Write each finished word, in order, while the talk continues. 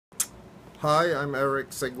Hi, I'm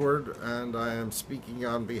Eric Sigward, and I am speaking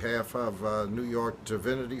on behalf of New York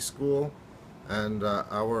Divinity School and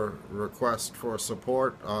our request for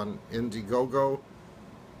support on Indiegogo.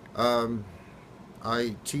 Um,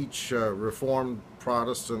 I teach Reformed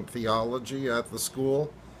Protestant theology at the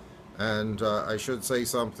school, and I should say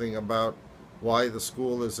something about why the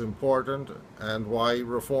school is important and why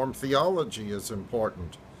Reformed theology is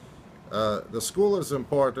important. The school is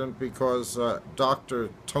important because Dr.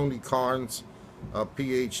 Tony Carnes, a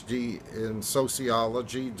PhD in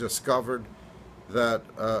sociology, discovered that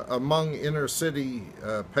among inner city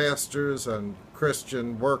pastors and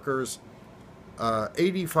Christian workers,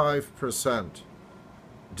 85%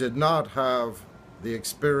 did not have the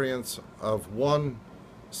experience of one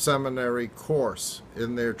seminary course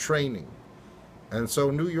in their training. And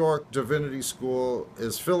so New York Divinity School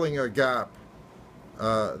is filling a gap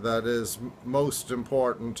that is most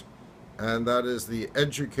important, and that is the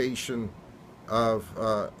education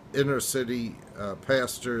of inner city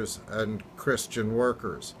pastors and Christian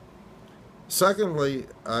workers. Secondly,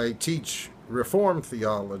 I teach Reformed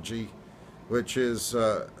theology, which is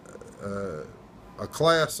a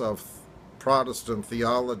class of Protestant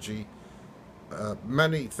theology.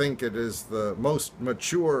 Many think it is the most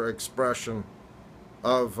mature expression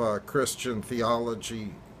of Christian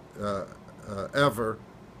theology ever,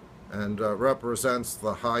 and represents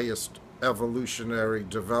the highest evolutionary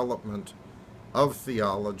development of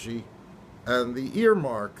theology. And the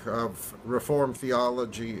earmark of Reformed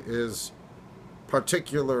theology is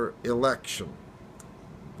particular election.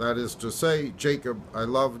 That is to say, Jacob I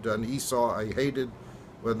loved and Esau I hated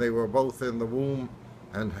when they were both in the womb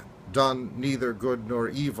and done neither good nor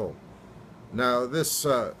evil. Now this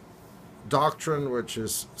doctrine, which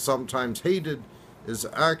is sometimes hated, is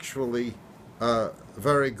actually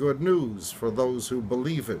very good news for those who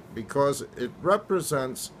believe it, because it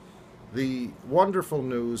represents the wonderful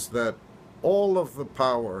news that all of the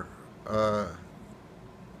power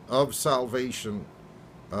of salvation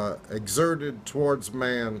exerted towards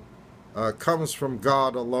man comes from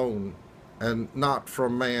God alone and not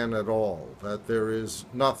from man at all, that there is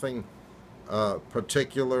nothing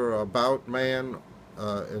particular about man.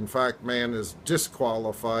 In fact, man is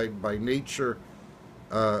disqualified by nature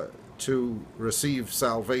to receive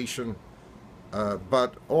salvation,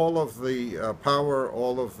 but all of the power,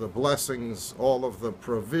 all of the blessings, all of the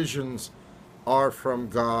provisions are from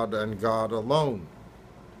God and God alone.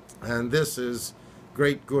 And this is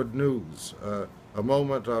great good news. A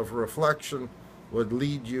moment of reflection would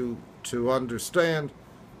lead you to understand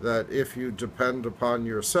that if you depend upon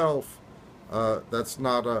yourself, that's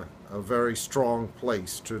not a very strong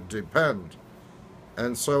place to depend.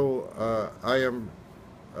 And so I am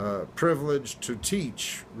privileged to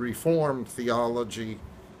teach Reformed theology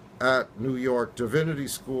at New York Divinity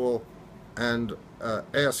School, and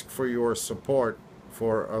ask for your support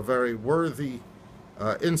for a very worthy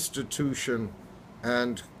institution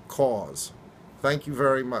and cause. Thank you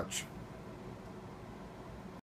very much.